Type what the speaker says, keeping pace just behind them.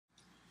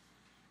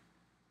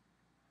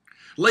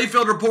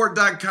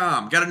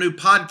LayfieldReport.com. Got a new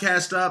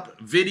podcast up,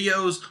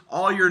 videos,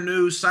 all your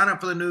news. Sign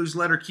up for the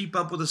newsletter. Keep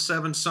up with the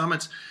 7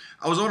 summits.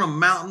 I was on a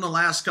mountain the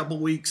last couple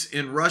weeks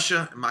in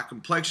Russia, and my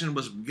complexion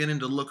was beginning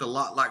to look a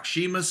lot like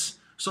Sheamus.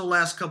 So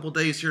last couple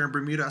days here in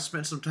Bermuda, I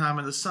spent some time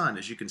in the sun.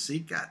 As you can see,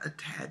 got a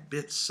tad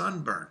bit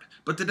sunburned.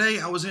 But today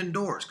I was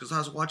indoors because I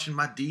was watching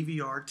my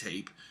DVR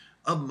tape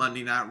of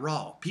Monday Night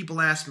Raw.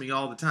 People ask me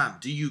all the time,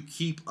 do you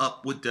keep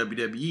up with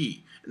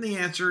WWE? And the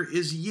answer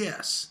is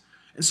yes.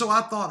 And so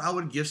I thought I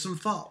would give some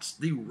thoughts.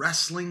 The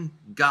Wrestling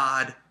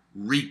God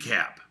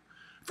recap.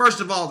 First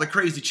of all, the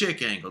crazy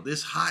chick angle.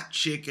 This hot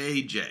chick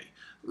AJ.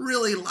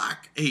 Really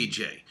like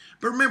AJ.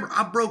 But remember,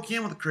 I broke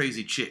in with the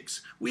crazy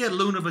chicks. We had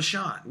Luna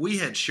Vachon. We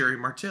had Sherry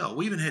Martel.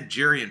 We even had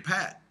Jerry and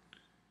Pat,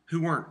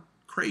 who weren't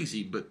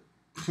crazy, but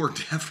were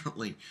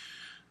definitely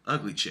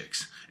ugly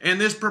chicks. And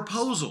this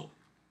proposal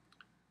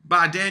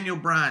by Daniel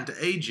Bryan to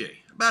AJ,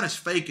 about as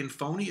fake and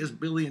phony as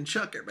Billy and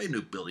Chuck. Everybody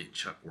knew Billy and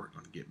Chuck weren't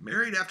going to get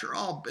married. After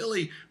all,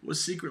 Billy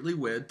was secretly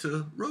wed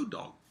to Road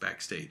Dogg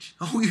backstage.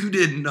 Oh, you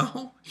didn't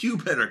know? You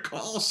better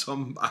call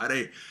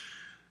somebody.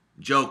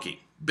 Joking.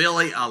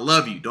 Billy, I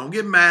love you. Don't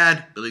get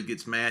mad. Billy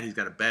gets mad. He's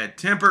got a bad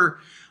temper.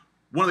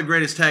 One of the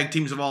greatest tag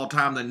teams of all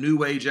time, the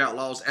New Age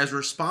Outlaws, as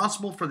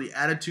responsible for the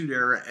Attitude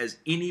Era as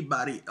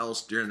anybody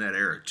else during that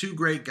era. 2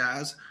 great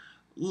guys.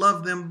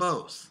 Love them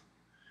both.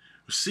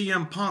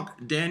 CM Punk,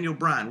 Daniel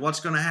Bryan.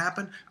 What's going to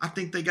happen? I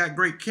think they got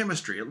great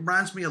chemistry. It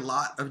reminds me a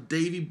lot of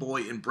Davey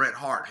Boy and Bret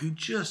Hart, who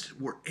just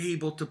were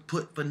able to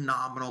put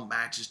phenomenal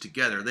matches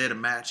together. They had a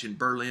match in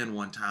Berlin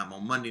one time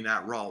on Monday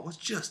Night Raw. It was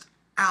just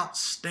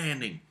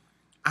outstanding.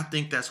 I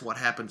think that's what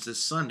happens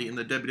this Sunday in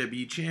the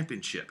WWE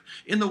Championship.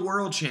 In the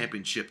World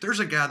Championship, there's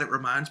a guy that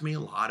reminds me a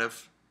lot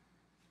of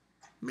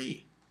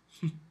me.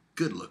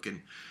 Good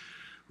looking,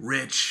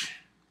 rich,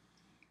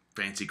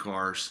 fancy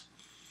cars.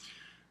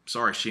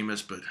 Sorry,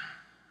 Sheamus, but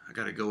I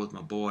got to go with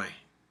my boy,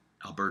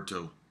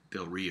 Alberto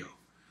Del Rio.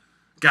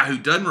 Guy who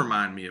doesn't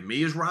remind me of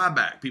me is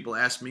Ryback. People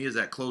ask me, is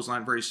that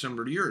clothesline very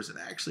similar to yours? And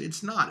actually,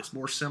 it's not. It's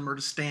more similar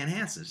to Stan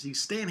Hansen. See,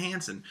 Stan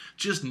Hansen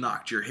just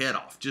knocked your head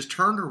off. Just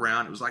turned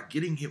around. It was like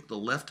getting hit with a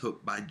left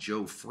hook by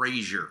Joe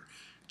Frazier.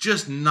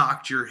 Just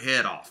knocked your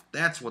head off.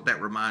 That's what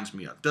that reminds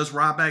me of. Does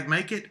Ryback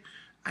make it?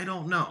 I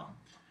don't know.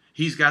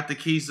 He's got the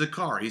keys to the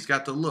car. He's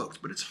got the looks.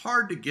 But it's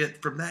hard to get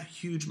from that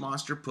huge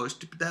monster push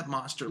to that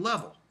monster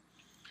level.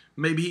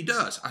 Maybe he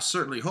does. I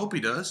certainly hope he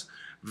does.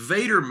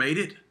 Vader made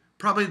it.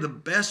 Probably the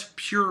best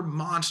pure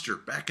monster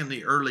back in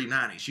the early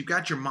 90s. You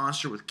got your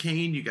monster with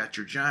Kane, you got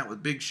your giant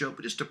with Big Show,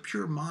 but just a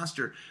pure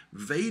monster.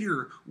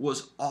 Vader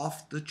was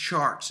off the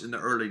charts in the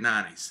early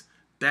 90s.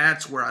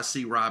 That's where I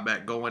see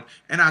Ryback going,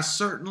 and I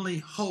certainly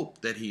hope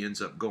that he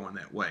ends up going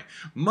that way.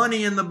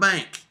 Money in the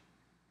Bank.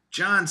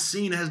 John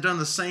Cena has done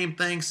the same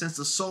thing since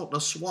the Sultan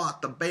of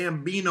SWAT, the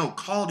Bambino,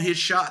 called his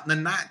shot in the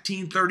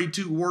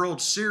 1932 World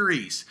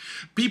Series.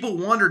 People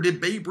wonder, did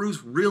Babe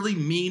Ruth really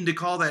mean to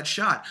call that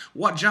shot?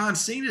 What John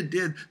Cena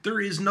did, there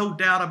is no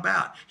doubt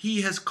about. He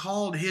has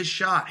called his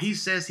shot. He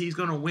says he's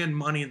going to win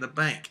Money in the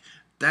Bank.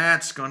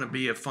 That's going to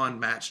be a fun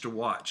match to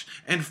watch.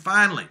 And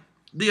finally,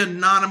 the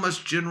anonymous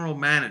general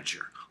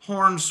manager,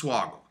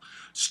 Hornswoggle.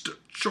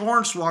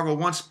 Hornswoggle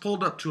once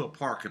pulled up to a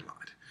parking lot.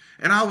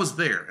 And I was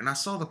there, and I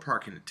saw the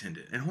parking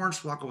attendant, and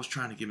Hornswoggle was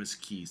trying to give him his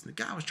keys. And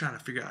the guy was trying to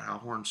figure out how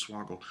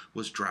Hornswoggle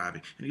was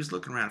driving. And he was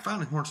looking around.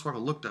 Finally,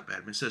 Hornswoggle looked up at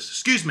him and says,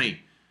 "Excuse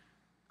me,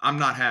 I'm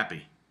not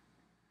happy."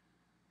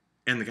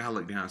 And the guy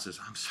looked down and says,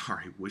 "I'm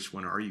sorry, which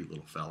one are you,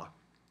 little fella?"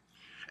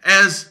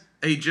 As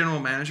a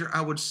general manager,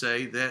 I would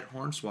say that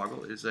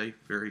Hornswoggle is a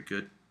very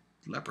good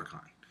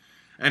leprechaun.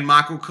 And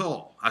Michael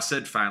Cole, I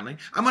said finally,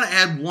 I'm going to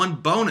add one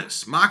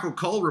bonus. Michael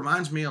Cole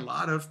reminds me a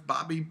lot of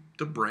Bobby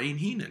the Brain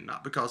Heenan,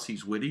 not because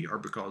he's witty or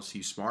because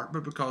he's smart,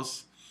 but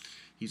because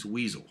he's a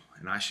weasel.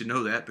 And I should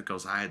know that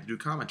because I had to do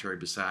commentary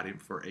beside him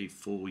for a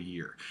full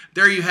year.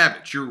 There you have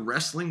it, your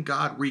Wrestling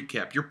God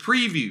recap, your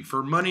preview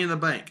for Money in the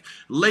Bank.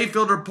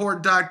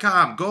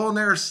 LayfieldReport.com. Go on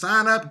there,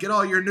 sign up, get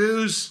all your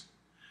news.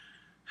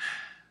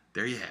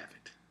 There you have it.